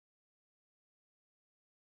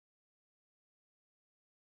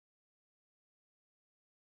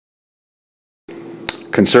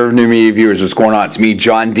Conservative New Media viewers, what's going on? It's me,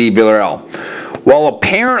 John D. Villarreal. Well,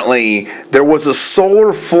 apparently there was a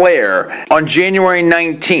solar flare on January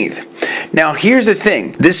 19th. Now, here's the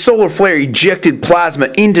thing. This solar flare ejected plasma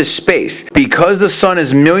into space. Because the sun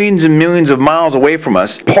is millions and millions of miles away from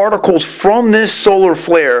us, particles from this solar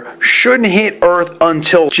flare shouldn't hit Earth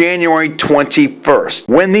until January 21st.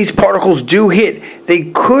 When these particles do hit,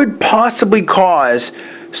 they could possibly cause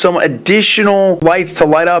some additional lights to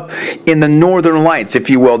light up in the northern lights, if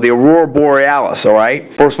you will, the aurora borealis, all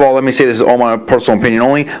right? First of all, let me say this is all my personal opinion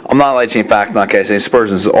only. I'm not alleging facts, not guys,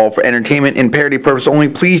 aspersions. This is all for entertainment and parody purpose only.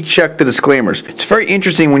 Please check the disclaimers. It's very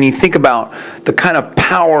interesting when you think about the kind of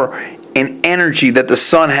power and energy that the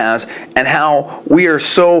sun has and how we are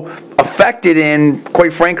so affected and,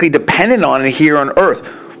 quite frankly, dependent on it here on Earth.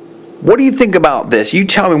 What do you think about this? You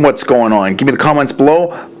tell me what's going on. Give me the comments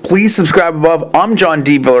below. Please subscribe above. I'm John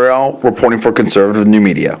D. Villarreal, reporting for Conservative New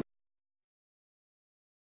Media.